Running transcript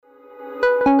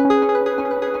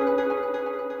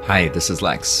Hi, this is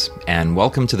Lex, and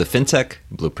welcome to the Fintech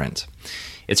Blueprint.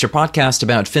 It's your podcast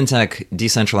about fintech,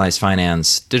 decentralized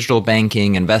finance, digital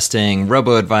banking, investing,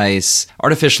 robo-advice,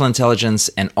 artificial intelligence,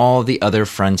 and all the other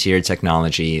frontier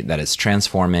technology that is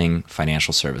transforming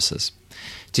financial services.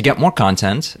 To get more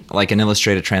content, like an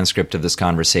illustrated transcript of this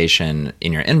conversation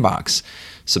in your inbox,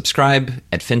 subscribe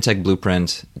at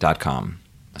fintechblueprint.com.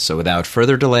 So without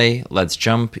further delay, let's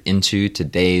jump into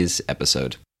today's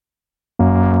episode.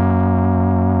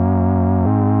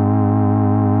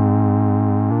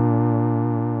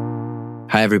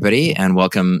 Hi, everybody, and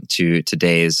welcome to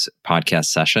today's podcast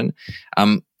session.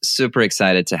 I'm super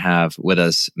excited to have with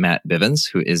us Matt Bivons,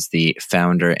 who is the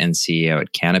founder and CEO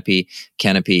at Canopy.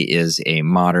 Canopy is a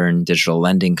modern digital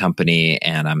lending company,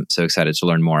 and I'm so excited to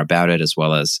learn more about it, as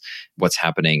well as what's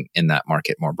happening in that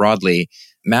market more broadly.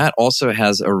 Matt also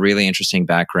has a really interesting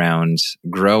background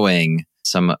growing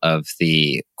some of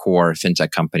the core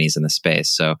fintech companies in the space,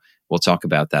 so we'll talk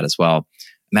about that as well.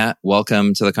 Matt,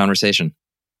 welcome to the conversation.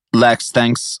 Lex,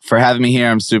 thanks for having me here.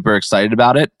 I'm super excited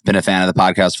about it. Been a fan of the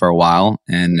podcast for a while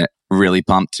and really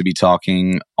pumped to be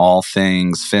talking all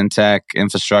things fintech,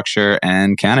 infrastructure,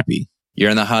 and Canopy. You're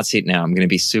in the hot seat now. I'm going to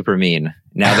be super mean.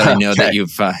 Now that I know that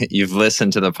you've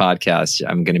listened to the podcast,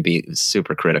 I'm going to be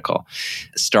super critical.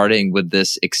 Starting with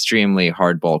this extremely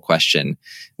hardball question,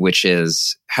 which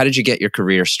is, how did you get your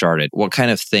career started? What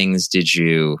kind of things did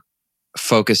you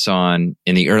focus on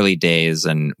in the early days,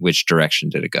 and which direction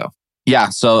did it go? Yeah,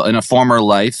 so in a former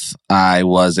life, I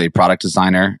was a product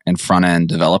designer and front-end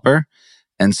developer.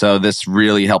 And so this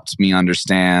really helped me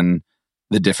understand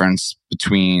the difference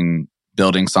between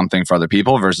building something for other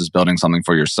people versus building something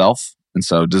for yourself. And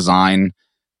so design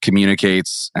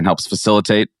communicates and helps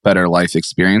facilitate better life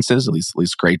experiences, at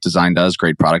least great design does,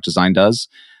 great product design does,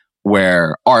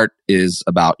 where art is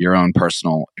about your own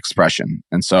personal expression.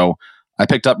 And so I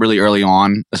picked up really early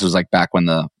on, this was like back when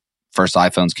the first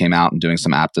iPhones came out, and doing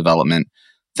some app development,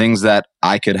 things that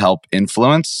I could help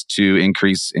influence to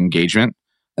increase engagement.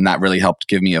 And that really helped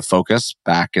give me a focus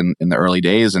back in the early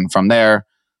days. And from there,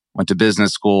 went to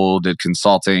business school, did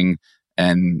consulting,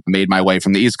 and made my way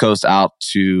from the East Coast out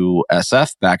to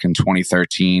SF back in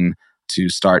 2013 to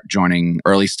start joining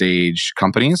early stage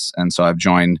companies. And so I've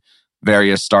joined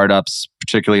various startups,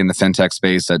 particularly in the fintech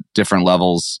space at different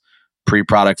levels,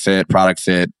 pre-product fit, product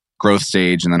fit, growth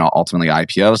stage, and then ultimately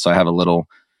IPO. So I have a little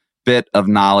bit of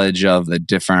knowledge of the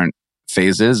different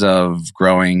phases of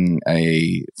growing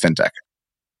a fintech.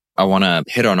 I want to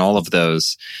hit on all of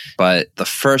those, but the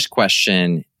first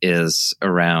question is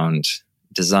around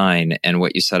design and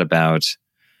what you said about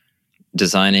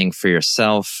designing for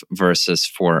yourself versus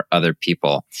for other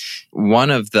people.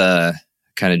 One of the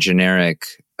kind of generic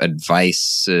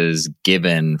advices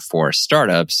given for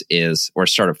startups is, or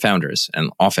startup founders,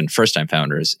 and often first-time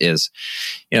founders, is,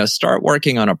 start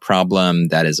working on a problem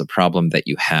that is a problem that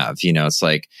you have. It's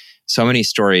like so many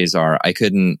stories are, I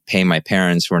couldn't pay my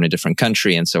parents who are in a different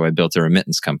country, and so I built a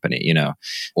remittance company,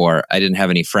 or I didn't have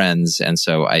any friends, and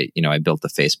so I built the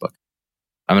Facebook.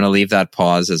 I'm going to leave that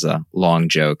pause as a long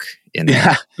joke in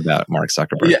there about Mark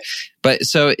Zuckerberg. Yeah. But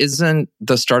so isn't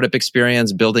the startup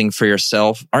experience building for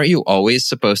yourself? Aren't you always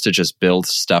supposed to just build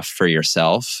stuff for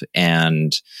yourself?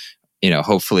 And,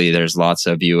 hopefully there's lots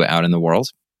of you out in the world.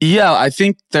 Yeah, I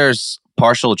think there's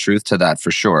partial truth to that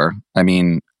for sure. I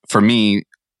mean, for me,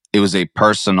 it was a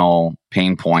personal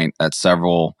pain point at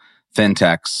several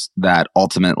fintechs that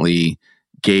ultimately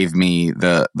gave me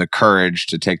the courage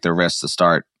to take the risk to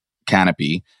start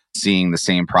Canopy. Seeing the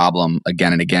same problem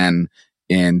again and again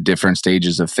in different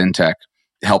stages of fintech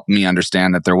helped me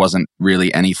understand that there wasn't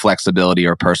really any flexibility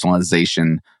or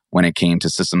personalization when it came to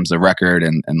systems of record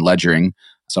and ledgering.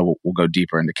 So we'll go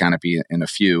deeper into Canopy in a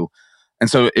few. And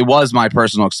so it was my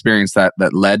personal experience that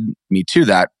led me to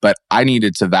that, but I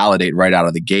needed to validate right out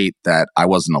of the gate that I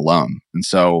wasn't alone. And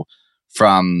so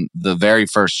from the very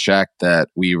first check that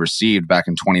we received back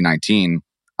in 2019,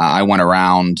 I went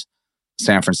around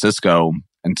San Francisco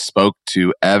and spoke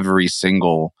to every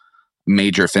single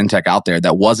major fintech out there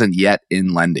that wasn't yet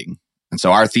in lending. And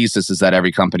so our thesis is that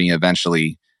every company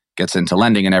eventually gets into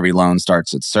lending and every loan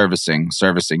starts at servicing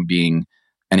being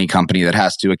any company that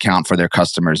has to account for their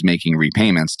customers making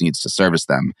repayments needs to service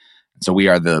them. So we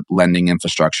are the lending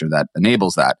infrastructure that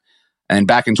enables that. And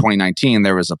back in 2019,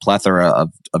 there was a plethora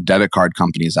of debit card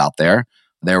companies out there.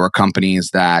 There were companies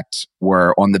that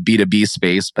were on the B2B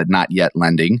space, but not yet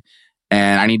lending.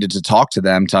 And I needed to talk to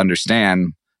them to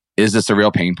understand, is this a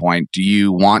real pain point? Do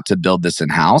you want to build this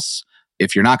in-house?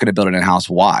 If you're not going to build it in-house,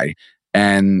 why?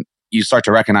 And you start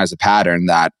to recognize a pattern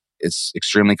that it's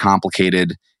extremely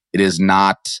complicated. It is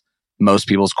not most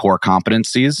people's core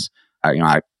competencies.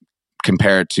 I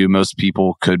compare it to most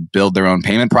people could build their own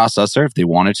payment processor if they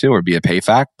wanted to, or be a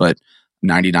PayFac, but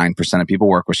 99% of people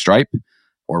work with Stripe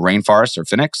or Rainforest or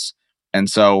Phoenix. And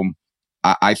so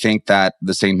I think that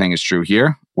the same thing is true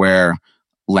here, where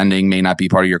lending may not be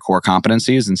part of your core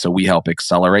competencies. And so we help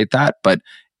accelerate that. But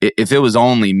if it was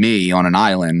only me on an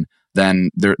island, then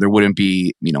there wouldn't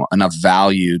be, enough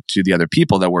value to the other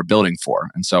people that we're building for.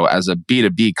 And so as a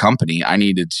B2B company, I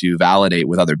needed to validate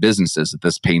with other businesses that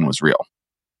this pain was real.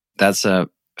 That's a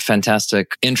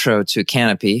fantastic intro to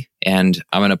Canopy. And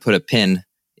I'm going to put a pin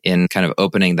in kind of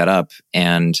opening that up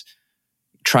and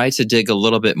try to dig a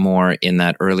little bit more in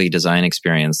that early design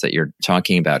experience that you're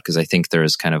talking about, because I think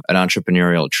there's kind of an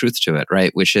entrepreneurial truth to it, right?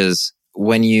 Which is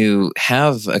when you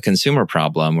have a consumer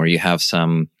problem or you have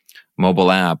some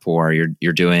mobile app or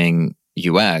you're doing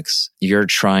UX, you're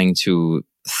trying to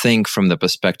think from the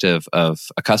perspective of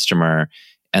a customer,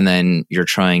 and then you're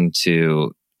trying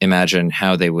to imagine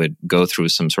how they would go through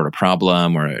some sort of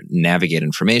problem or navigate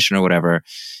information or whatever.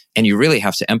 And you really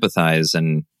have to empathize.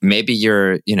 And maybe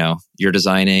you're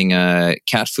designing a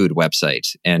cat food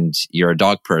website and you're a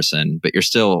dog person, but you're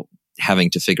still having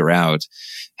to figure out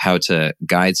how to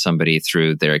guide somebody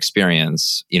through their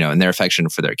experience, and their affection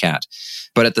for their cat.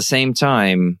 But at the same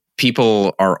time,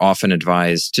 people are often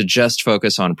advised to just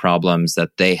focus on problems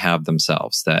that they have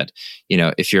themselves. That,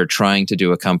 if you're trying to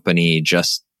do a company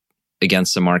just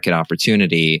against a market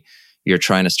opportunity, you're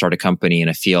trying to start a company in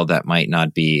a field that might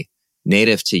not be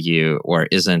native to you or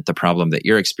isn't the problem that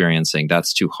you're experiencing,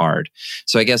 that's too hard.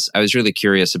 So I guess I was really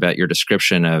curious about your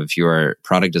description of your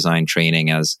product design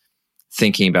training as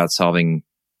thinking about solving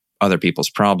other people's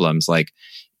problems. Like,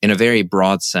 in a very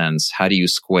broad sense, how do you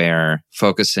square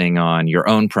focusing on your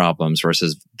own problems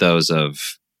versus those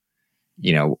of,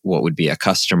 what would be a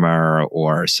customer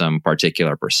or some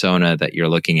particular persona that you're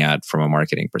looking at from a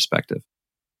marketing perspective?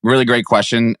 Really great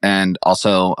question. And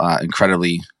also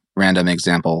incredibly random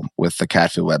example with the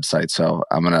cat food website. So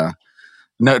I'm going to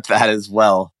note that as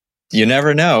well. You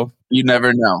never know. You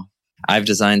never know. I've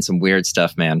designed some weird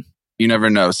stuff, man. You never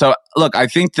know. So look, I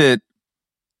think that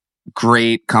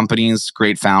great companies,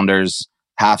 great founders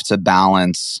have to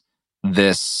balance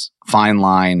this fine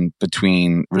line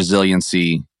between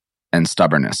resiliency and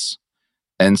stubbornness.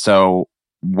 And so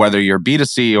whether you're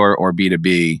B2C or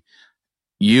B2B,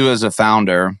 you as a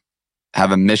founder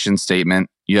have a mission statement,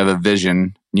 you have a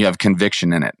vision, you have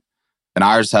conviction in it. And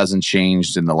ours hasn't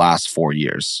changed in the last 4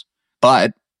 years.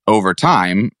 But over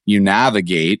time, you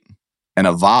navigate and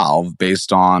evolve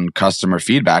based on customer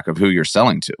feedback of who you're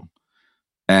selling to.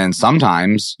 And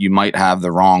sometimes you might have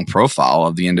the wrong profile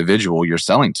of the individual you're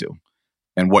selling to.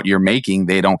 And what you're making,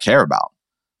 they don't care about.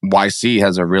 YC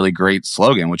has a really great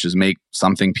slogan, which is make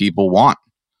something people want.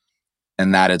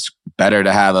 And that it's better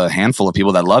to have a handful of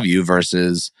people that love you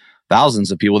versus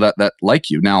thousands of people that like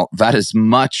you. Now, that is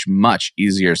much, much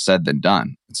easier said than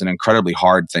done. It's an incredibly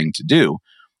hard thing to do.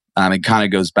 It kind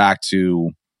of goes back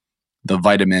to the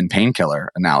vitamin painkiller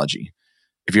analogy.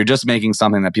 If you're just making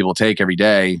something that people take every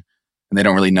day and they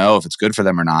don't really know if it's good for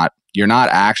them or not, you're not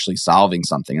actually solving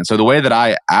something. And so the way that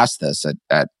I asked this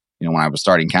at when I was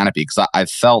starting Canopy, because I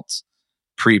felt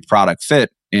pre-product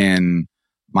fit in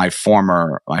my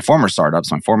former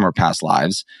startups, my former past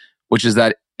lives, which is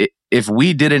that if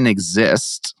we didn't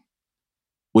exist,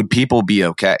 would people be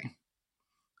okay?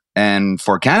 And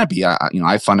for Canopy,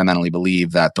 I fundamentally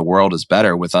believe that the world is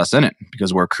better with us in it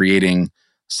because we're creating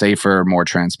safer, more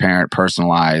transparent,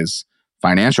 personalized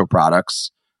financial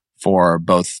products for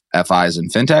both FIs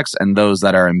and fintechs and those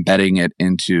that are embedding it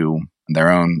into their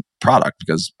own product.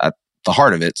 Because at the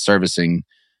heart of it, servicing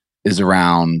is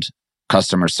around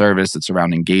customer service. It's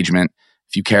around engagement.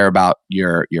 If you care about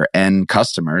your end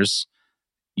customers,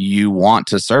 you want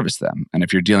to service them. And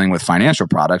if you're dealing with financial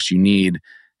products, you need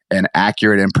an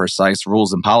accurate and precise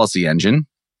rules and policy engine.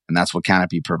 And that's what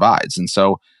Canopy provides. And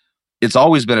so it's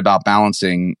always been about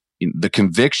balancing the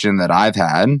conviction that I've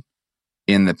had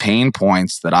in the pain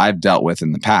points that I've dealt with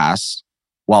in the past,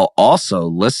 while also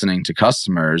listening to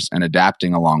customers and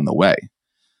adapting along the way.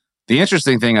 The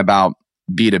interesting thing about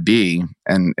B2B,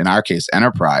 and in our case,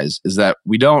 enterprise, is that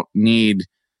we don't need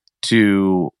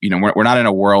to, we're not in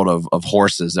a world of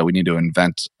horses that we need to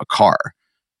invent a car,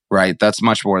 right? That's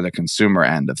much more the consumer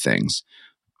end of things.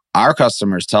 Our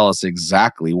customers tell us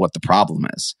exactly what the problem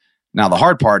is. Now, the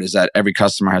hard part is that every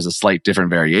customer has a slight different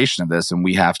variation of this, and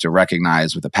we have to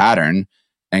recognize with a pattern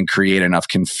and create enough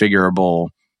configurable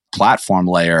platform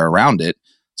layer around it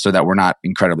so that we're not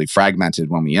incredibly fragmented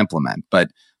when we implement. But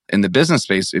in the business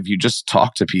space, if you just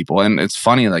talk to people, and it's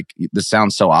funny, like this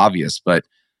sounds so obvious, but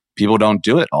people don't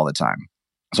do it all the time.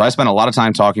 So I spend a lot of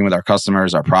time talking with our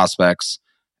customers, our prospects,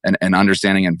 and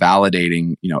understanding and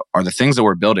validating, are the things that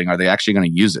we're building, are they actually going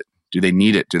to use it? Do they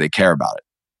need it? Do they care about it?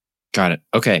 Got it.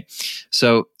 Okay.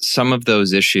 So some of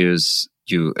those issues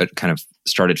you kind of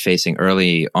started facing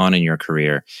early on in your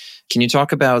career. Can you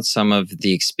talk about some of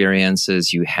the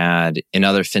experiences you had in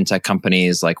other fintech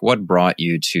companies? Like what brought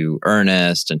you to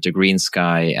Earnest and to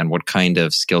GreenSky, and what kind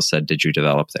of skill set did you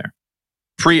develop there?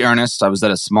 Pre-Earnest, I was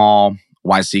at a small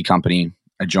YC company.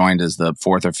 I joined as the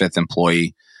fourth or fifth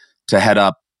employee to head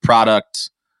up product,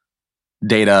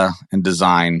 data, and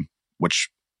design, which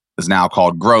is now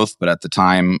called growth. But at the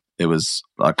time, it was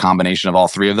a combination of all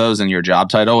three of those in your job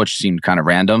title, which seemed kind of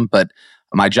random. But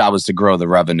my job was to grow the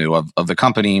revenue of the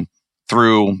company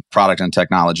through product and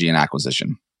technology and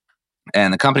acquisition.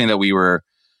 And the company that we were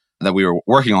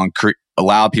working on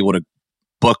allowed people to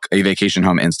book a vacation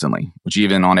home instantly, which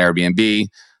even on Airbnb,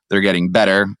 they're getting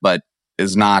better, but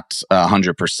is not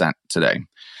 100% today.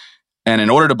 And in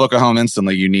order to book a home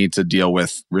instantly, you need to deal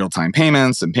with real-time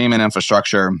payments and payment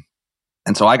infrastructure.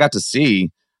 And so I got to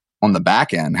see on the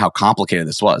back end how complicated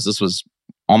this was. This was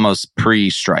almost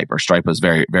pre-Stripe, or Stripe was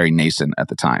very, very nascent at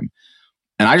the time.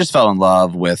 And I just fell in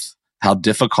love with how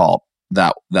difficult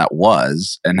that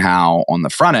was, and how on the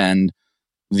front end,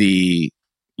 the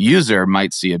user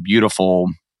might see a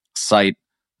beautiful site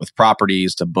with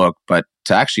properties to book, but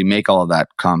to actually make all of that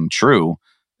come true,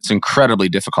 it's incredibly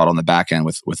difficult on the back end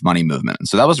with money movement. And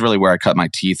so that was really where I cut my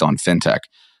teeth on fintech.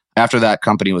 After that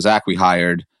company was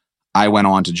acqui-hired, I went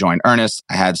on to join Earnest.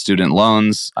 I had student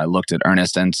loans. I looked at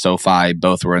Earnest and SoFi.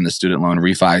 Both were in the student loan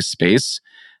refi space.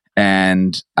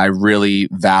 And I really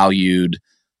valued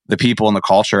the people and the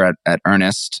culture at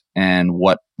Earnest, and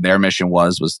what their mission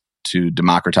was to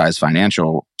democratize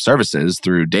financial services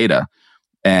through data.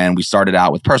 And we started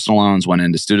out with personal loans, went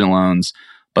into student loans.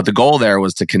 But the goal there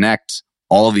was to connect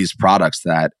all of these products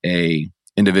that a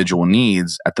individual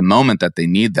needs at the moment that they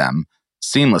need them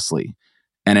seamlessly.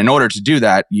 And in order to do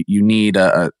that, you need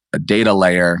a data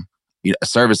layer, a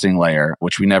servicing layer,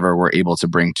 which we never were able to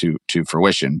bring to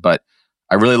fruition. But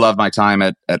I really loved my time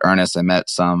at Earnest. I met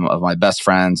some of my best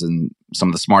friends and some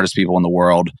of the smartest people in the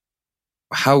world.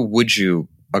 How would you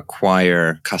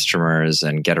acquire customers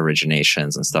and get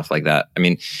originations and stuff like that? I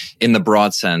mean, in the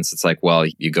broad sense, it's like, well,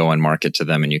 you go and market to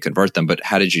them and you convert them. But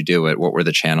how did you do it? What were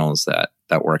the channels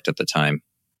that worked at the time?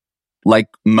 Like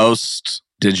most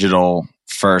digital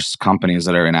first companies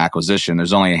that are in acquisition,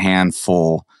 there's only a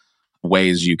handful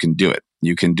ways you can do it.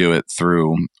 You can do it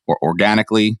through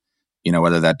organically,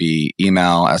 whether that be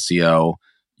email, SEO.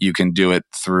 You can do it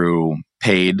through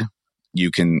paid. You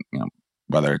can,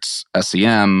 whether it's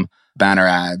SEM, banner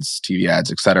ads, TV ads,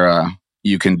 etc.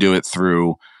 You can do it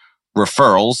through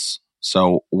referrals,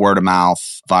 so word of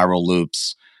mouth, viral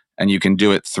loops, and you can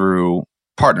do it through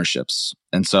partnerships.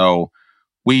 And so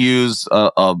we use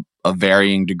a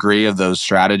varying degree of those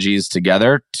strategies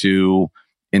together to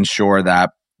ensure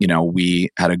that we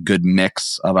had a good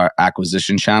mix of our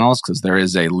acquisition channels, because there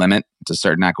is a limit to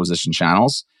certain acquisition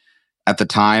channels. At the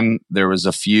time, there was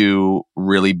a few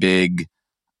really big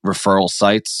referral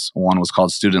sites. One was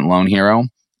called Student Loan Hero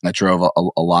that drove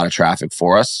a lot of traffic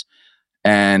for us.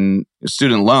 And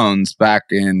student loans back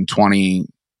in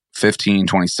 2015,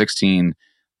 2016,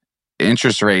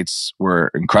 interest rates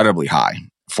were incredibly high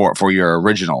for your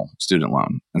original student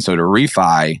loan. And so to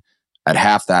refi at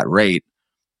half that rate,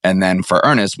 and then for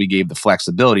Earnest, we gave the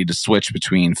flexibility to switch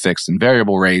between fixed and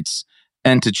variable rates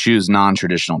and to choose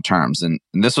non-traditional terms. And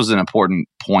this was an important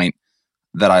point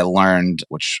that I learned,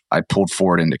 which I pulled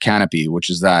forward into Canopy, which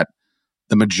is that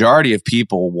the majority of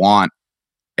people want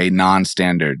a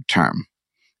non-standard term.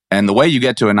 And the way you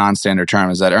get to a non-standard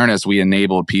term is at Earnest, we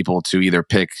enabled people to either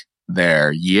pick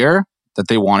their year that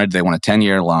they wanted. They want a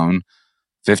 10-year loan,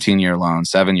 15-year loan,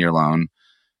 7-year loan.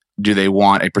 Do they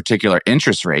want a particular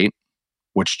interest rate,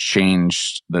 which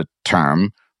changed the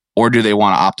term, or do they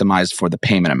want to optimize for the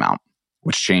payment amount,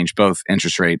 which changed both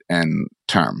interest rate and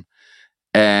term?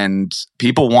 And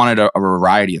people wanted a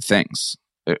variety of things.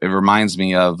 It reminds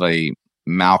me of a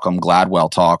Malcolm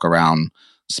Gladwell talk around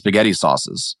spaghetti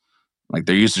sauces. Like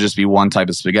there used to just be one type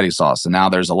of spaghetti sauce, and now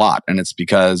there's a lot. And it's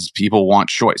because people want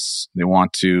choice. They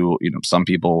want to, some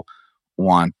people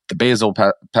want the basil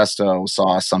pesto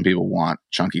sauce. Some people want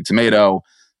chunky tomato.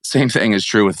 Same thing is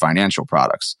true with financial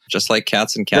products. Just like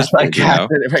cats and cat Just like food,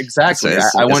 Exactly.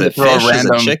 I wanted to throw a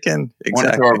random chicken. Exactly. I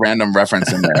want to throw a random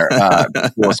reference in there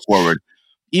to go us forward.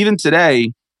 Even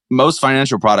today, most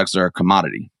financial products are a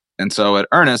commodity. And so at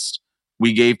Earnest,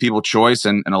 we gave people choice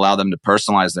and allowed them to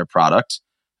personalize their product,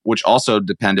 which also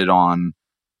depended on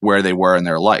where they were in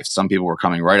their life. Some people were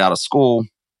coming right out of school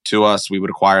to us. We would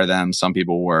acquire them. Some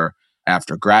people were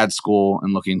after grad school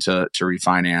and looking to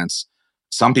refinance.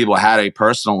 Some people had a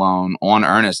personal loan on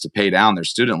Earnest to pay down their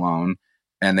student loan,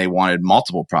 and they wanted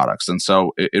multiple products. And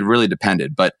so it really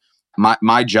depended. But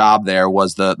my job there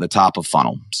was the top of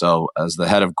funnel. So as the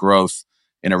head of growth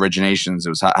in originations, it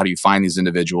was how do you find these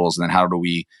individuals, and then how do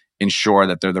we ensure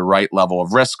that they're the right level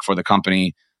of risk for the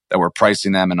company, that we're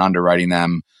pricing them and underwriting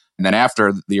them. And then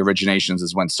after the originations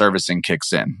is when servicing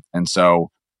kicks in. And so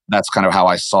that's kind of how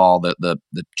I saw the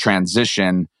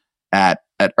transition at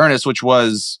Earnest, which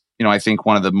was, I think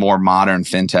one of the more modern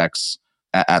fintechs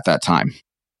at that time.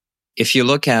 If you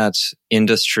look at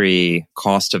industry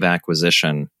cost of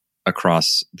acquisition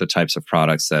across the types of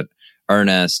products that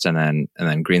Earnest and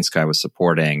then GreenSky was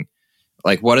supporting,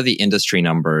 like what are the industry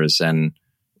numbers, and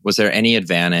was there any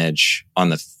advantage on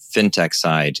the fintech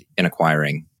side in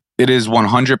acquiring? It is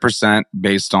 100%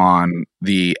 based on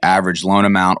the average loan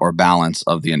amount or balance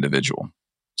of the individual.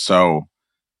 So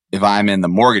if I'm in the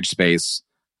mortgage space,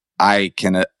 I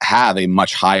can have a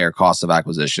much higher cost of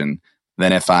acquisition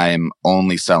than if I'm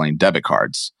only selling debit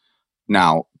cards.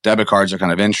 Now, debit cards are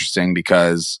kind of interesting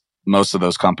because most of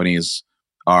those companies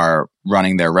are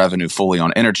running their revenue fully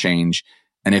on interchange.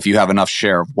 And if you have enough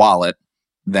share of wallet,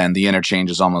 then the interchange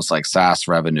is almost like SaaS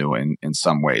revenue in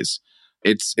some ways.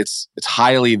 It's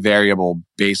highly variable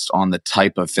based on the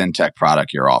type of fintech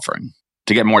product you're offering.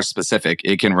 To get more specific,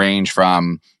 it can range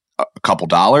from a couple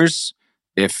dollars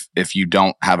if you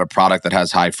don't have a product that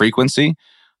has high frequency,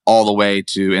 all the way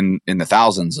to in the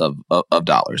thousands of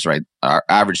dollars, right? Our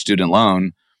average student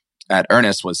loan at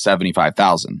Earnest was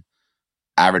 $75,000.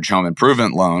 Average home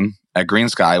improvement loan at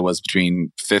GreenSky was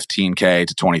between $15K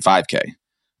to $25K.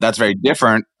 That's very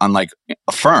different. Unlike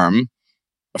a firm,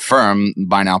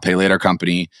 buy now, pay later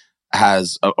company,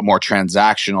 has a more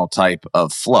transactional type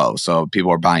of flow. So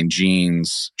people are buying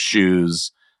jeans,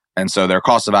 shoes, and so their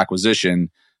cost of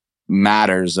acquisition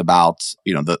matters about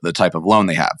the type of loan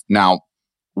they have. Now,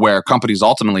 where companies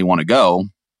ultimately want to go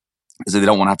is that they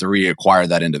don't want to have to reacquire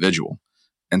that individual.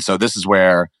 And so this is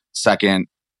where second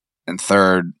and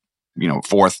third,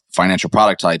 fourth financial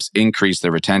product types increase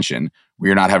their retention, where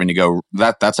you're not having to go.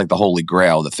 That's like the holy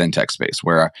grail of the fintech space,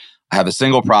 where I have a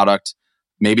single product.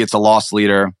 Maybe it's a loss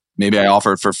leader. Maybe I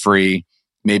offer it for free.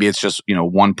 Maybe it's just,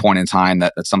 one point in time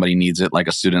that somebody needs it, like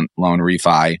a student loan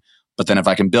refi. But then if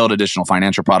I can build additional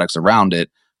financial products around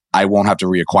it, I won't have to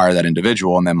reacquire that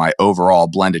individual. And then my overall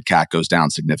blended CAC goes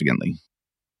down significantly.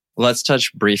 Let's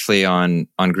touch briefly on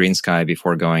GreenSky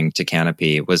before going to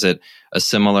Canopy. Was it a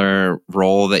similar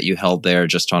role that you held there,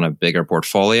 just on a bigger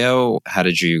portfolio? How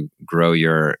did you grow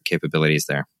your capabilities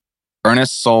there?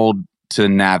 Earnest sold to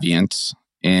Navient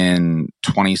in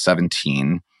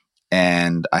 2017.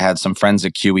 And I had some friends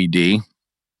at QED,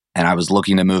 and I was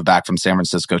looking to move back from San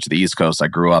Francisco to the East Coast. I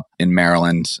grew up in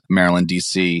Maryland,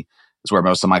 DC is where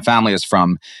most of my family is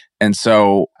from. And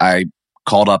so I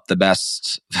called up the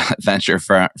best venture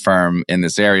firm in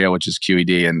this area, which is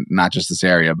QED, and not just this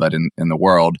area, but in the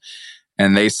world.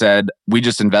 And they said, we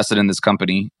just invested in this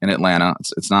company in Atlanta.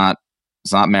 It's not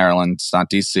Maryland. It's not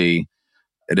DC.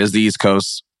 It is the East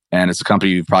Coast. And it's a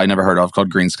company you've probably never heard of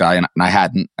called GreenSky. And I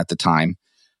hadn't at the time.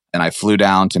 And I flew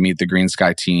down to meet the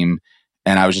GreenSky team.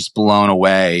 And I was just blown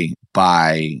away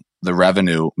by the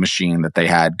revenue machine that they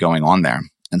had going on there.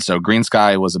 And so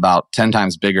GreenSky was about 10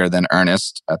 times bigger than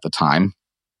Earnest at the time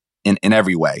in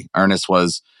every way. Earnest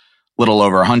was a little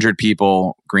over 100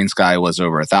 people. GreenSky was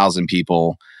over 1,000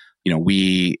 people.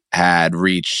 We had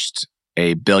reached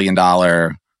 $1 billion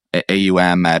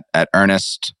AUM at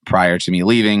Earnest prior to me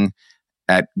leaving.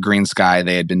 At GreenSky,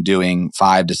 they had been doing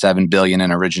 5 to 7 billion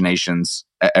in originations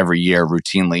every year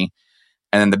routinely.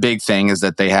 And then the big thing is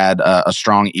that they had a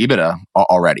strong EBITDA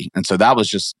already. And so that was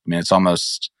just, it's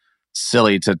almost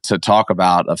silly to talk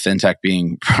about a fintech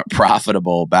being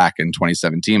profitable back in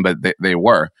 2017, but they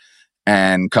were.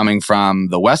 And coming from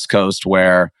the West Coast,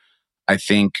 where I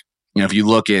think, if you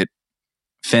look at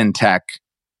fintech,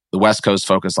 the West Coast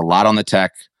focused a lot on the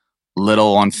tech,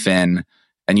 little on fin,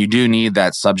 and you do need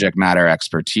that subject matter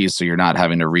expertise so you're not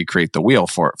having to recreate the wheel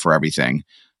for everything.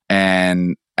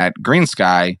 And at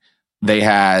GreenSky, they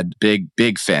had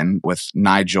big fin, with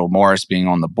Nigel Morris being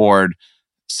on the board,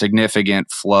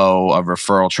 significant flow of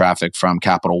referral traffic from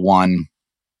Capital One,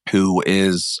 who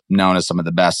is known as some of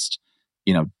the best,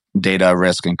 data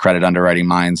risk and credit underwriting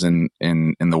minds in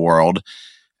the world.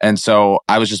 And so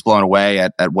I was just blown away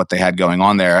at what they had going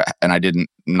on there. And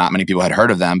not many people had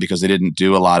heard of them because they didn't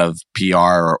do a lot of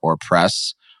PR or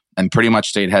press, and pretty much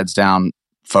stayed heads down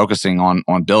focusing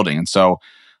on building. And so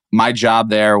my job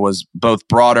there was both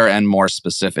broader and more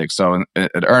specific. So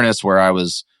at Earnest, where I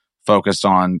was focused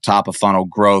on top of funnel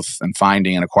growth and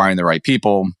finding and acquiring the right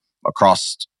people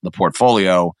across the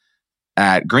portfolio,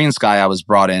 at Green Sky, I was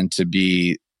brought in to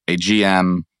be a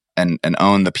GM and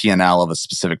own the P&L of a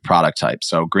specific product type.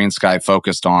 So Green Sky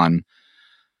focused on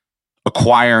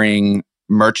acquiring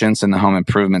merchants in the home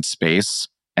improvement space.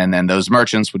 And then those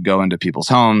merchants would go into people's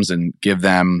homes and give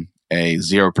them a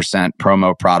 0%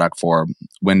 promo product for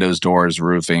windows, doors,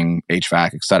 roofing,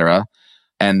 HVAC, etc.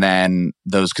 And then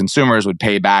those consumers would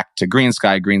pay back to Green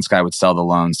Sky. Green Sky would sell the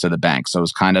loans to the bank. So it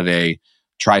was kind of a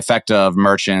trifecta of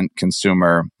merchant,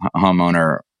 consumer,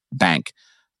 homeowner, bank.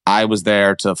 I was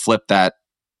there to flip that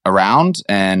around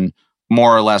and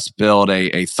more or less build a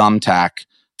thumbtack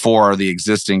for the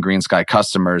existing Green Sky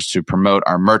customers to promote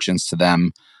our merchants to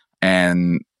them.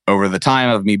 And over the time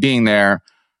of me being there,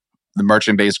 the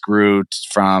merchant base grew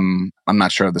from, I'm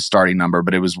not sure of the starting number,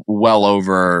 but it was well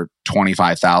over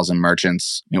 25,000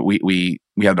 merchants. We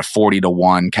had a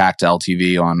 40-to-1 CAC to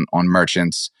LTV on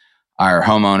merchants. Our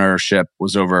home ownership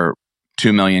was over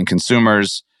 2 million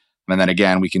consumers. And then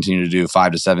again, we continue to do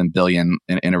 5 to 7 billion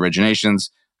in originations.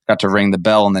 Got to ring the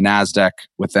bell on the NASDAQ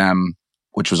with them,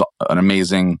 which was an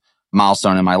amazing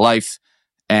milestone in my life.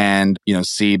 And,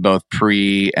 see both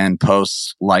pre and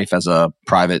post life as a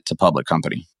private to public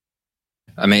company.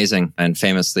 Amazing. And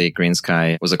famously, Green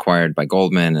Sky was acquired by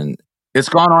Goldman, and it's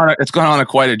gone on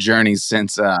quite a journey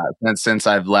since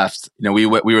I've left. We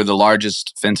were the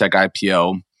largest fintech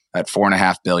IPO at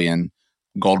 $4.5 billion.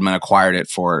 Goldman acquired it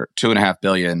for $2.5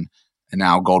 billion, and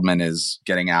now Goldman is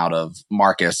getting out of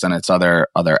Marcus and its other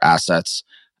assets.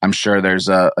 I'm sure there's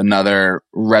another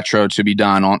retro to be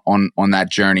done on that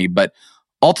journey, but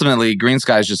ultimately, Green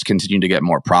Sky is just continuing to get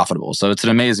more profitable. So it's an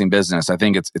amazing business. I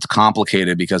think it's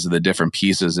complicated because of the different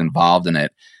pieces involved in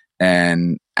it.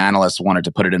 And analysts wanted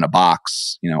to put it in a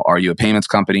box. Are you a payments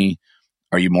company?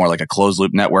 Are you more like a closed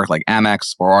loop network like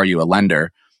Amex? Or are you a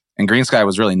lender? And Green Sky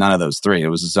was really none of those three. It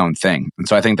was its own thing. And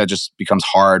so I think that just becomes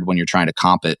hard when you're trying to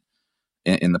comp it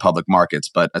in the public markets.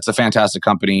 But it's a fantastic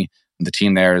company. The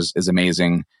team there is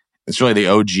amazing. It's really the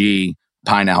OG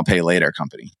buy now, pay later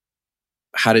company.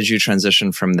 How did you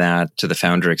transition from that to the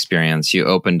founder experience? You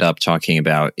opened up talking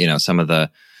about, some of the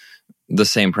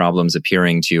same problems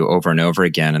appearing to you over and over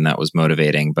again, and that was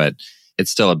motivating, but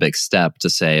it's still a big step to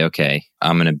say, okay,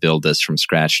 I'm going to build this from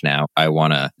scratch now. I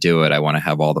want to do it. I want to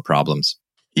have all the problems.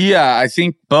 Yeah, I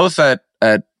think both at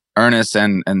Earnest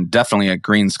and definitely at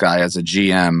Green Sky as a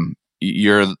GM,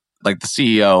 you're like the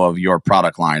CEO of your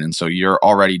product line. And so you're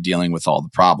already dealing with all the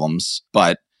problems,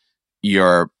 but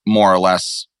you're more or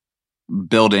less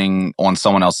building on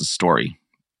someone else's story.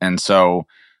 And so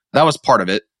that was part of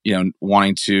it,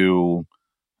 wanting to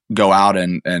go out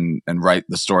and write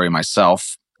the story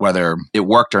myself. Whether it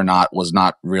worked or not was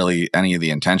not really any of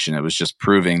the intention. It was just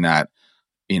proving that,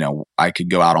 I could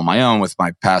go out on my own with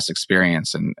my past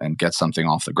experience and get something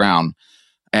off the ground.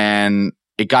 And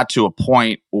it got to a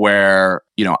point where,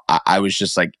 I was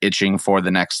just like itching for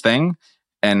the next thing.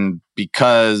 And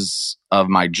because of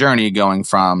my journey going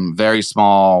from very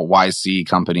small YC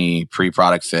company,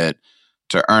 pre-product fit,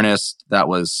 to Earnest that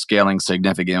was scaling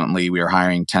significantly, we were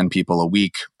hiring 10 people a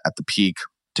week at the peak,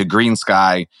 to Green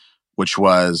Sky, which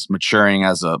was maturing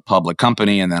as a public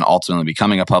company and then ultimately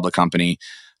becoming a public company,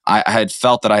 I had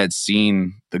felt that I had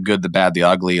seen the good, the bad, the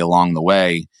ugly along the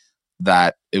way,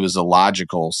 that it was a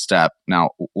logical step.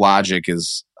 Now, logic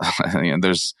is,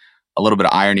 there's a little bit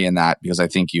of irony in that, because I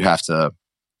think you have to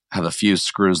have a few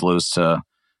screws loose to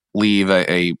leave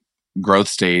a growth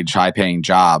stage, high paying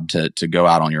job to go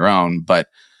out on your own. But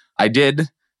I did.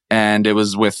 And it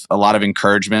was with a lot of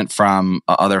encouragement from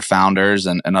other founders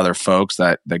and other folks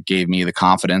that gave me the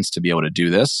confidence to be able to do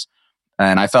this.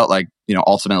 And I felt like,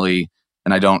 ultimately,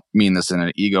 and I don't mean this in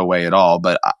an ego way at all,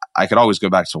 but I could always go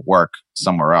back to work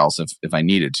somewhere else if I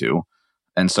needed to.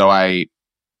 And so I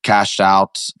cashed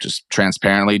out just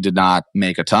transparently, did not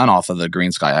make a ton off of the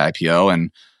Green Sky IPO,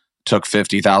 and took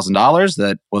 $50,000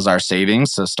 that was our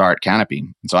savings to start Canopy.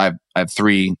 And so I have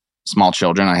 3 small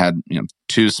children. I had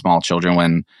 2 small children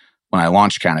when I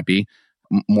launched Canopy.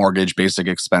 Mortgage, basic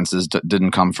expenses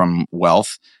didn't come from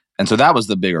wealth. And so that was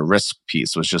the bigger risk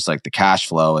piece, was just like the cash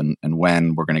flow and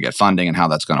when we're going to get funding and how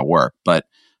that's going to work. But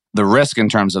the risk in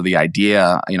terms of the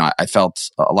idea, I felt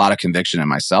a lot of conviction in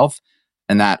myself.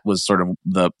 And that was sort of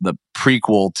the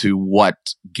prequel to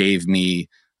what gave me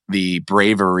the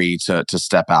bravery to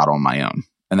step out on my own.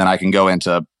 And then I can go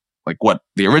into like what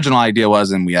the original idea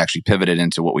was, and we actually pivoted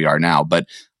into what we are now. But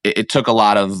it took a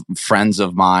lot of friends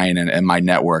of mine and my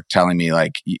network telling me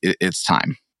like, it's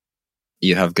time.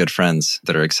 You have good friends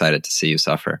that are excited to see you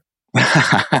suffer.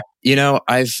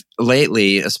 I've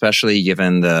lately, especially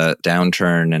given the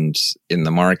downturn and in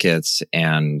the markets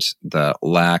and the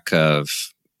lack of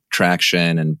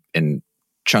traction and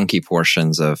chunky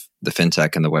portions of the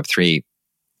fintech and the Web3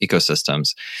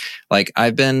 ecosystems. Like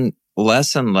I've been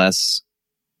less and less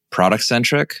product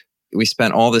centric. We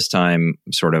spent all this time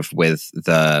sort of with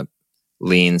the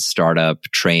lean startup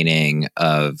training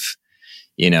of,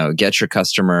 get your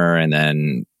customer and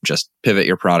then just pivot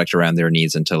your product around their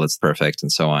needs until it's perfect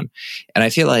and so on. And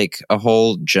I feel like a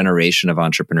whole generation of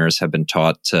entrepreneurs have been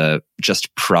taught to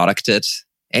just product it.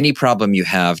 Any problem you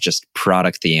have, just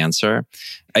product the answer.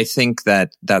 I think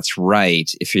that that's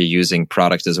right if you're using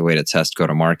product as a way to test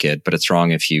go-to-market, but it's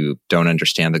wrong if you don't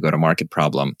understand the go-to-market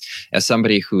problem. As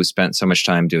somebody who spent so much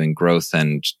time doing growth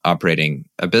and operating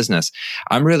a business,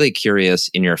 I'm really curious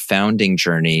in your founding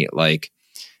journey, like,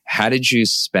 how did you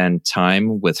spend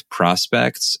time with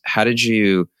prospects? How did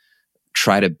you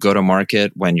try to go to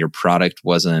market when your product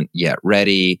wasn't yet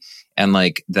ready? And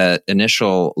like the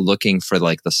initial looking for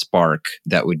like the spark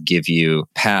that would give you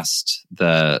past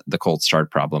the cold start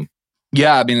problem.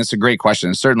 Yeah, I mean, it's a great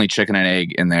question. It's certainly chicken and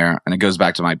egg in there. And it goes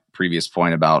back to my previous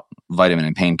point about vitamin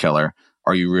and painkiller.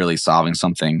 Are you really solving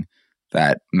something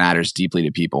that matters deeply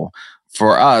to people?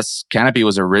 For us, Canopy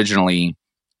was originally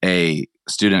a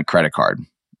student credit card.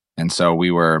 And so we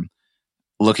were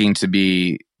looking to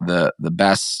be the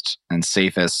best and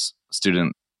safest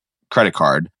student credit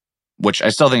card, which I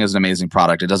still think is an amazing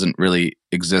product. It doesn't really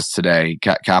exist today.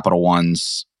 Capital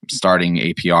One's starting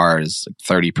APR is like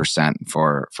 30%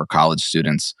 for college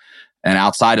students. And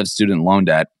outside of student loan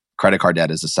debt, credit card debt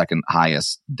is the second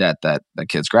highest debt that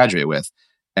kids graduate with.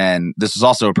 And this is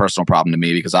also a personal problem to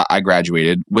me because I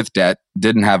graduated with debt,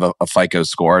 didn't have a FICO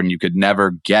score, and you could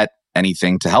never get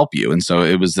anything to help you. And so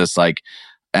it was this like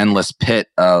endless pit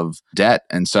of debt.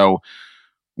 And so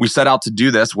we set out to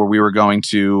do this where we were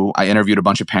I interviewed a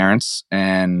bunch of parents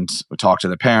and talked to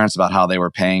the parents about how they were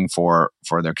paying for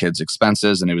their kids'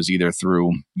 expenses. And it was either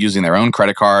through using their own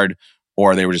credit card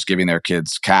or they were just giving their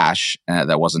kids cash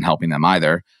that wasn't helping them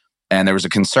either. And there was a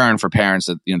concern for parents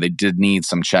that they did need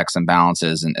some checks and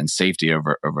balances and safety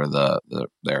over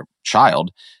their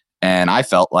child. And I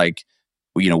felt like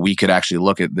we could actually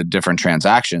look at the different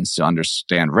transactions to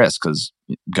understand risk, because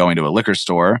going to a liquor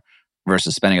store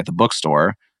versus spending at the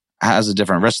bookstore has a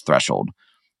different risk threshold.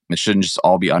 It shouldn't just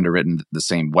all be underwritten the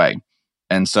same way.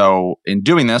 And so in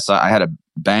doing this, I had a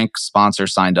bank sponsor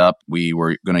signed up. We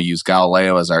were going to use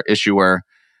Galileo as our issuer.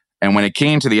 And when it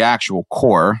came to the actual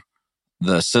core,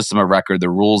 the system of record, the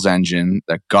rules engine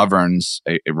that governs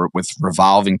with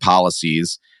revolving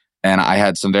policies, and I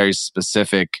had some very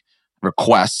specific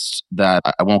requests that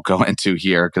I won't go into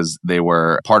here because they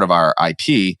were part of our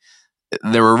IP.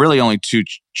 There were really only two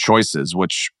choices,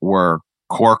 which were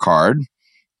Core Card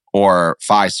or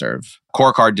Fiserv.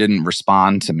 Core Card didn't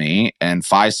respond to me, and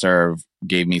Fiserv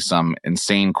gave me some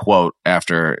insane quote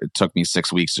after it took me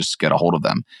 6 weeks just to get a hold of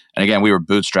them. And again, we were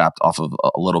bootstrapped off of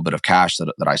a little bit of cash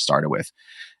that I started with.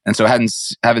 And so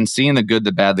having seen the good,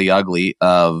 the bad, the ugly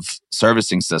of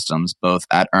servicing systems, both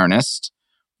at Earnest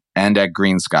and at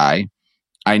Green Sky,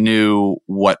 I knew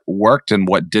what worked and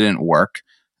what didn't work.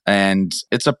 And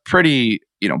it's a pretty,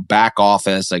 back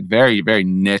office, like very, very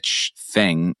niche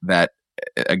thing that,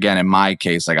 again, in my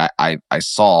case, like I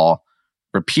saw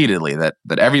repeatedly that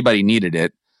everybody needed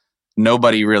it.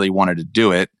 Nobody really wanted to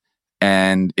do it.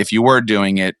 And if you were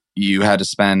doing it, you had to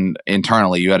spend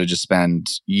internally, you had to just spend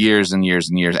years and years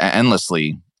and years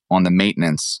endlessly on the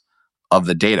maintenance of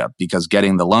the data, because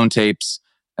getting the loan tapes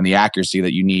and the accuracy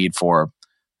that you need for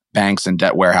banks and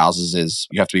debt warehouses is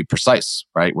you have to be precise,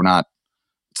 right?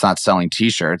 It's not selling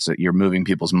t-shirts. You're moving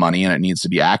people's money and it needs to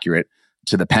be accurate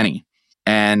to the penny.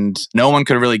 And no one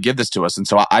could really give this to us. And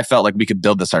so I felt like we could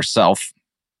build this ourselves.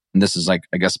 And this is like,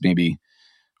 I guess maybe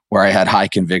where I had high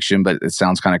conviction, but it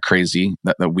sounds kind of crazy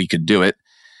that we could do it.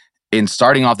 In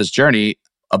starting off this journey,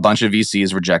 a bunch of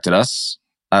VCs rejected us.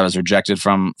 I was rejected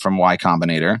from Y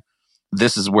Combinator.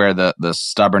 This is where the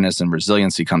stubbornness and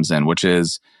resiliency comes in, which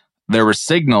is there were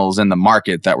signals in the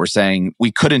market that were saying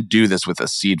we couldn't do this with a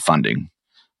seed funding.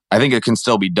 I think it can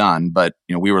still be done, but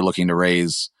we were looking to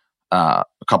raise a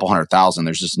couple $100,000.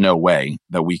 There's just no way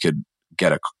that we could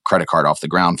get a credit card off the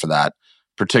ground for that,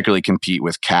 particularly compete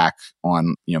with CAC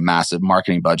on massive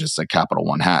marketing budgets that Capital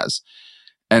One has.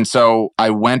 And so I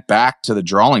went back to the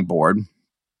drawing board,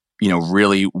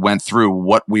 really went through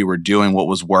what we were doing, what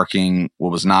was working,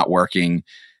 what was not working.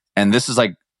 And this is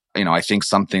like, I think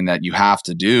something that you have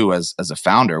to do as a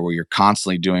founder, where you're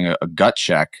constantly doing a gut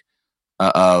check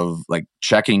of like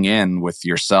checking in with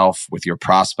yourself, with your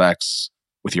prospects,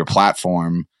 with your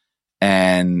platform,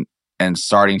 and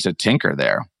starting to tinker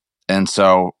there. And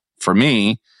so for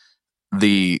me,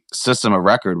 the system of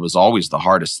record was always the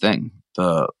hardest thing.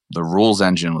 The rules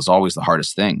engine was always the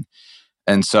hardest thing.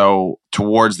 And so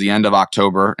towards the end of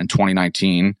October in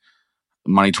 2019,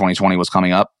 Money 2020 was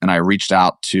coming up, and I reached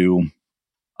out to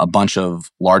a bunch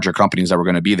of larger companies that were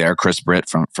going to be there, Chris Britt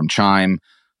from Chime,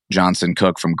 Johnson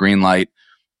Cook from Greenlight,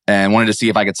 and wanted to see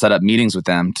if I could set up meetings with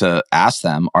them to ask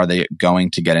them, are they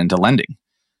going to get into lending?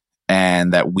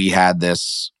 And that we had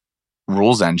this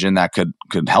rules engine that could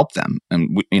help them.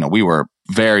 And we were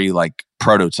very like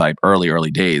prototype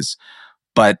early days.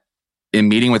 But in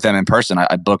meeting with them in person,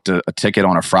 I booked a ticket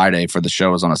on a Friday for the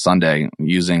shows on a Sunday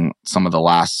using some of the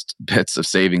last bits of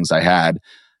savings I had.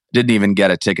 Didn't even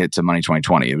get a ticket to Money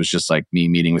 2020. It was just like me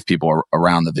meeting with people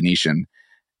around the Venetian.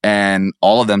 And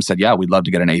all of them said, yeah, we'd love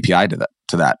to get an API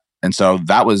to that. And so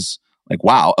that was like,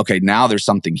 wow, okay, now there's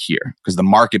something here because the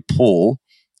market pull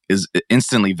is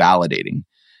instantly validating.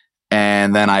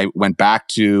 And then I went back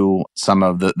to some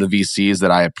of the VCs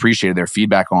that I appreciated their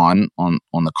feedback on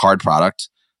the card product,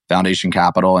 Foundation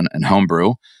Capital and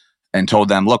Homebrew, and told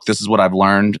them, look, this is what I've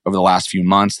learned over the last few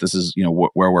months. This is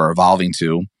where we're evolving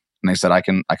to. And they said, I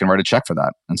can write a check for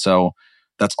that. And so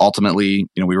that's ultimately,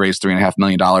 we raised $3.5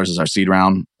 million as our seed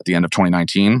round at the end of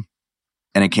 2019.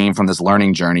 And it came from this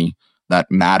learning journey that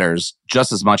matters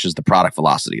just as much as the product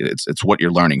velocity. It's what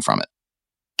you're learning from it.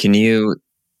 Can you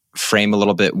frame a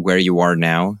little bit where you are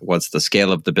now? What's the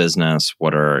scale of the business?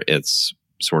 What are its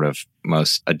sort of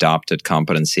most adopted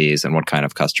competencies and what kind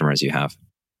of customers you have?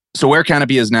 So where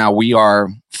Canopy is now, we are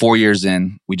 4 years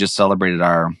in. We just celebrated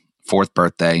our 4th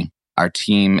birthday. Our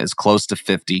team is close to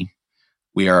 50.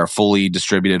 We are a fully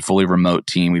distributed, fully remote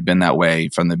team. We've been that way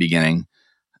from the beginning.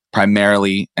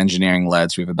 Primarily engineering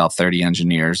led. So we have about 30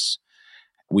 engineers.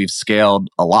 We've scaled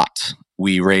a lot.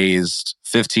 We raised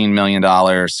 $15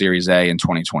 million Series A in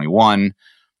 2021.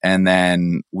 And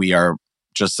then we are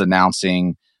just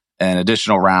announcing an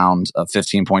additional round of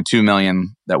 $15.2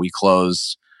 million that we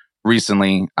closed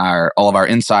recently. All of our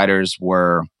insiders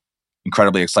were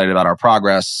incredibly excited about our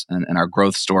progress and our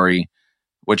growth story,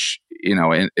 which, in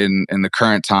the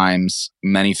current times,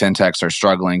 many fintechs are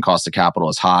struggling. Cost of capital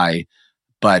is high.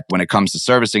 But when it comes to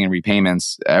servicing and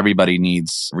repayments, everybody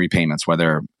needs repayments,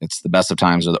 whether it's the best of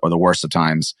times or the worst of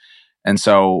times. And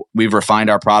so we've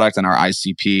refined our product and our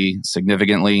ICP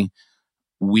significantly.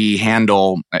 We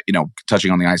handle, touching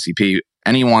on the ICP,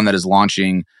 anyone that is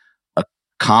launching a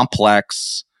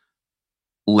complex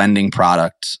lending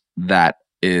product that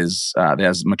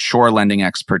has mature lending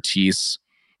expertise,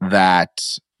 that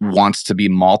wants to be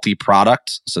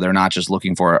multi-product. So they're not just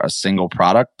looking for a single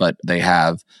product, but they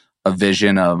have a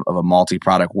vision of a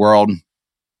multi-product world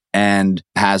and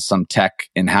has some tech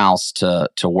in-house to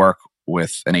work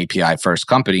with an API first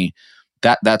company.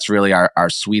 That's really our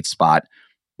sweet spot.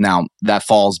 Now, that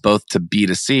falls both to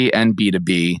B2C and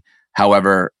B2B.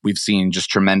 However, we've seen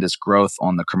just tremendous growth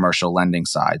on the commercial lending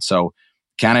side. So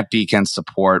Canopy can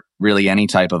support really any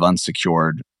type of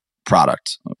unsecured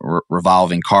product,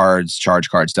 revolving cards, charge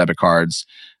cards, debit cards.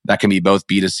 That can be both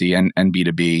B2C and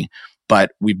B2B.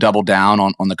 But we've doubled down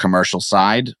on the commercial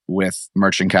side with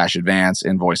merchant cash advance,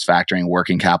 invoice factoring,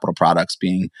 working capital products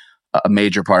being a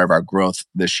major part of our growth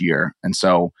this year. And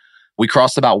so we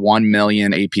crossed about 1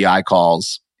 million API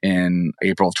calls in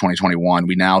April of 2021.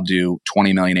 We now do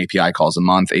 20 million API calls a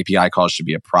month. API calls should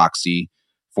be a proxy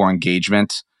for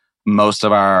engagement. Most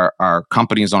of our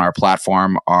companies on our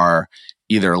platform are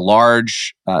either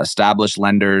large established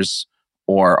lenders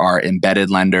or are embedded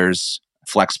lenders,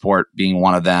 Flexport being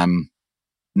one of them,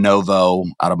 Novo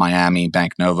out of Miami,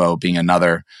 Bank Novo being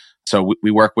another. So we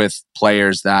work with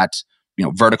players that,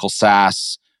 vertical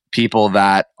SaaS, people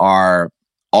that are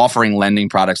offering lending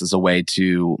products as a way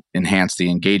to enhance the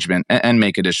engagement and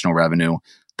make additional revenue.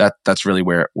 That's really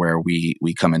where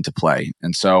we come into play.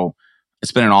 And so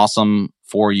it's been an awesome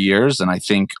 4 years. And I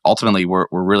think ultimately we're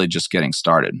really just getting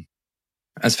started.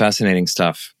 That's fascinating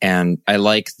stuff. And I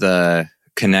like the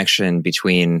connection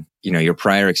between, your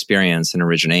prior experience in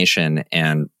origination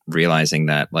and realizing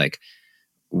that,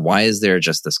 why is there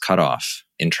just this cutoff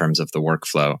in terms of the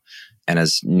workflow? And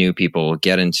as new people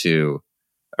get into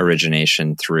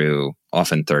origination through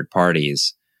often third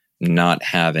parties, not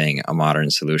having a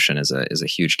modern solution is a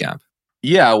huge gap.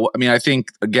 Yeah. I think,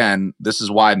 again, this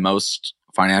is why most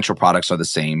financial products are the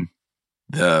same.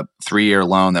 The 3-year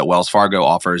loan that Wells Fargo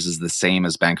offers is the same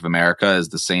as Bank of America, is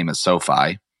the same as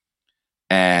SoFi.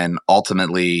 And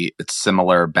ultimately, it's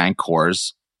similar bank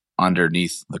cores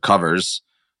underneath the covers,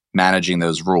 managing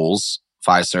those rules,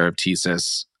 Fiserv,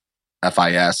 TSYS,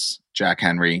 FIS, Jack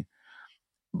Henry.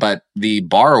 But the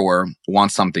borrower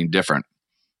wants something different.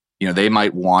 They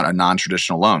might want a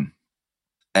non-traditional loan.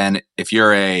 And if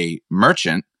you're a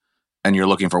merchant and you're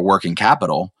looking for working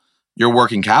capital, your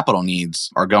working capital needs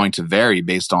are going to vary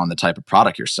based on the type of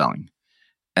product you're selling.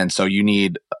 And so you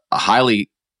need a highly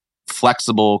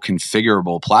flexible,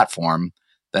 configurable platform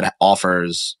that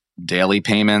offers daily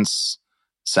payments,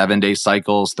 7-day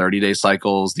cycles, 30-day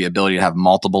cycles, the ability to have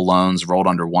multiple loans rolled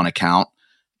under one account.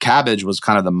 Kabbage was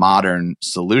kind of the modern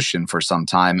solution for some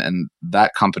time. And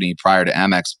that company, prior to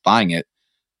Amex buying it,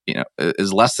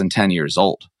 is less than 10 years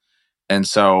old. And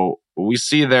so we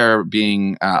see there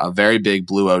being a very big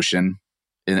blue ocean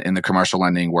in the commercial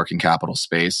lending working capital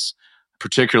space,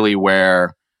 particularly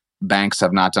where banks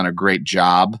have not done a great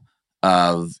job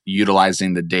of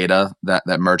utilizing the data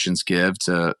that merchants give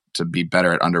to be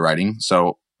better at underwriting.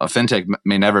 So a fintech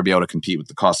may never be able to compete with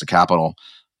the cost of capital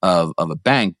of a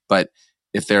bank, but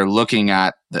if they're looking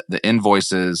at the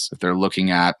invoices, if they're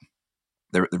looking at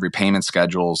the repayment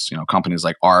schedules, companies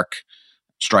like Arc,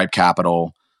 Stripe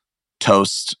Capital,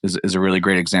 Toast is a really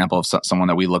great example of someone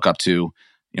that we look up to.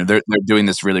 They're doing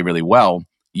this really, really well.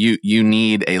 You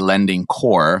need a lending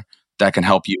core that can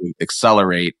help you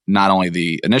accelerate not only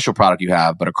the initial product you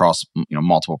have, but across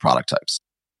multiple product types.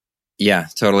 Yeah,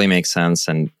 totally makes sense.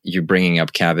 And you're bringing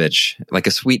up Kabbage, like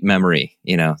a sweet memory,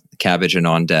 Kabbage and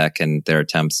OnDeck and their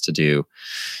attempts to do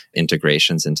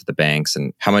integrations into the banks,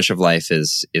 and how much of life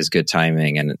is good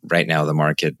timing. And right now the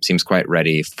market seems quite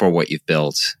ready for what you've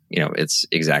built. It's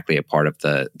exactly a part of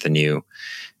the new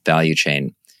value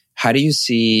chain. How do you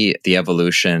see the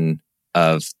evolution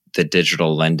of the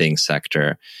digital lending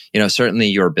sector? Certainly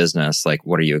your business, like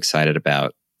what are you excited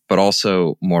about? But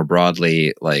also more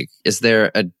broadly, like, is there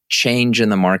a change in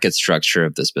the market structure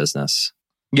of this business?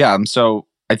 Yeah. So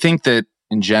I think that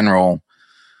in general,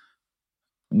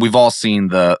 we've all seen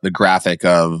the graphic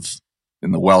of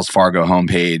in the Wells Fargo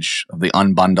homepage of the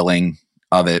unbundling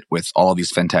of it with all of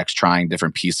these fintechs trying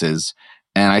different pieces.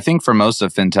 And I think for most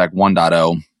of fintech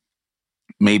 1.0,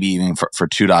 maybe even for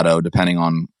 2.0, depending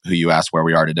on who you ask where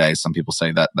we are today. Some people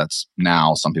say that that's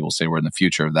now. Some people say we're in the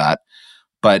future of that.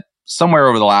 But somewhere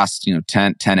over the last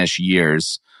 10-ish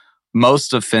years,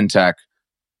 most of fintech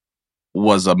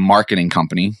was a marketing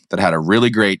company that had a really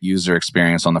great user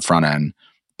experience on the front end,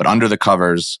 but under the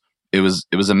covers, it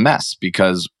was a mess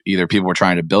because either people were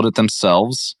trying to build it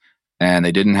themselves and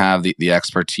they didn't have the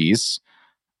expertise,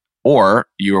 or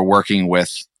you were working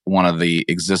with one of the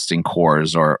existing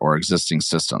cores or existing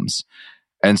systems.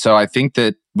 And so I think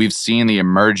that we've seen the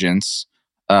emergence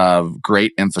of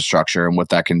great infrastructure and what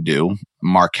that can do.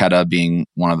 Marqeta being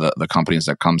one of the companies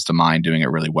that comes to mind doing it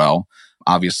really well.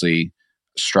 Obviously,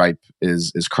 Stripe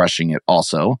is crushing it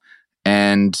also.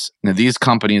 And these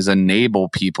companies enable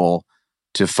people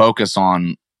to focus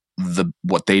on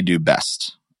what they do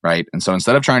best, right? And so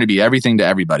instead of trying to be everything to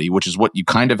everybody, which is what you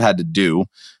kind of had to do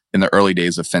in the early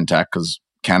days of fintech because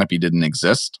Canopy didn't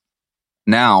exist,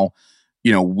 now,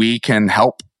 we can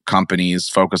help companies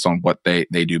focus on what they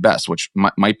do best, which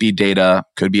might be data,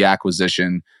 could be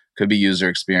acquisition, could be user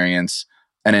experience.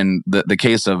 And in the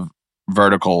case of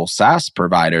vertical SaaS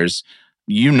providers,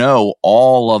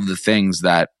 all of the things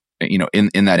that,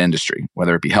 in that industry,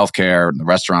 whether it be healthcare, in the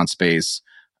restaurant space,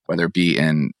 whether it be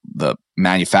in the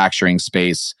manufacturing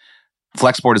space.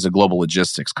 Flexport is a global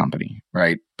logistics company,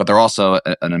 right? But they're also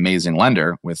an amazing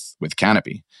lender with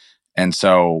Canopy. And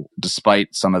so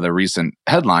despite some of the recent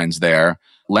headlines there,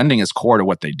 lending is core to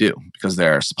what they do because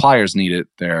their suppliers need it,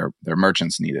 their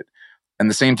merchants need it. And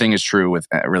the same thing is true with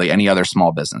really any other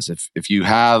small business. If you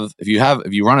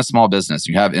run a small business,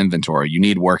 you have inventory, you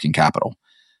need working capital.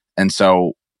 And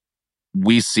so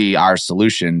we see our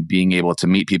solution being able to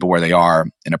meet people where they are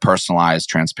in a personalized,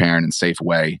 transparent, and safe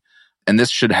way. And this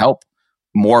should help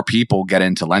more people get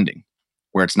into lending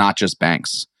where it's not just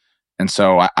banks. And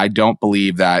so I don't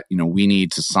believe that, we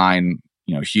need to sign,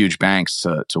 huge banks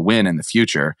to win in the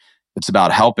future. It's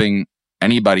about helping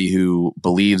anybody who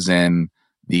believes in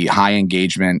the high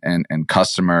engagement and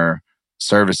customer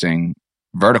servicing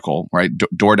vertical, right?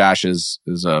 DoorDash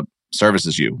is a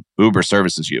services you. Uber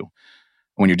services you.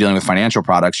 When you're dealing with financial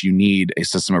products, you need a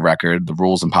system of record, the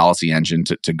rules and policy engine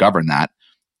to govern that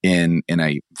in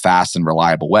a fast and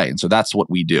reliable way. And so that's what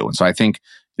we do. And so I think,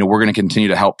 we're going to continue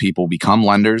to help people become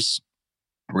lenders.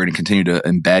 We're going to continue to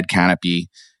embed Canopy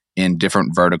in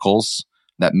different verticals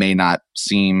that may not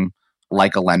seem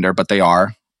like a lender, but they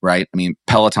are, right? I mean,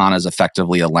 Peloton is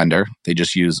effectively a lender. They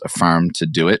just use Affirm to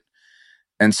do it.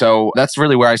 And so that's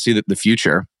really where I see the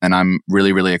future. And I'm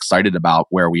really, really excited about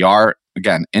where we are.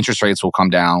 Again, interest rates will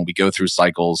come down. We go through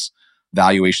cycles.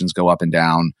 Valuations go up and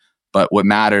down. But what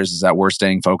matters is that we're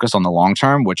staying focused on the long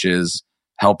term, which is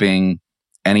helping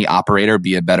any operator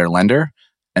be a better lender.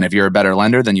 And if you're a better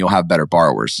lender, then you'll have better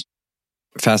borrowers.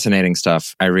 Fascinating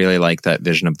stuff. I really like that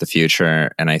vision of the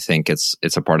future. And I think it's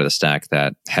a part of the stack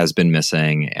that has been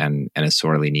missing and is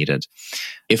sorely needed.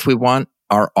 If we want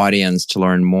our audience to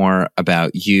learn more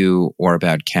about you or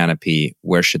about Canopy,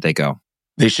 where should they go?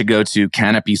 They should go to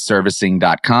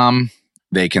canopyservicing.com.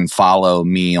 They can follow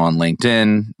me on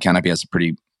LinkedIn. Canopy has a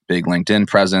pretty big LinkedIn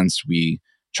presence. We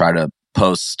try to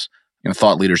post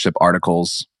thought leadership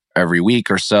articles every week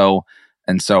or so.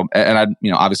 And I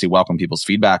obviously welcome people's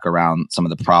feedback around some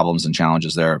of the problems and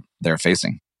challenges they're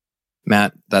facing.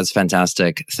 Matt, that's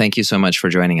fantastic. Thank you so much for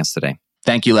joining us today.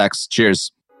 Thank you, Lex.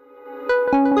 Cheers.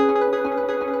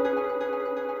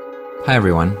 Hi,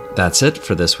 everyone. That's it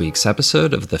for this week's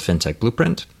episode of the FinTech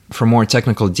Blueprint. For more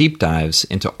technical deep dives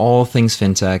into all things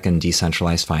fintech and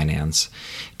decentralized finance,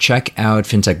 check out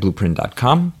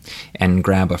fintechblueprint.com and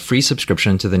grab a free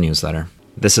subscription to the newsletter.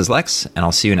 This is Lex, and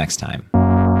I'll see you next time.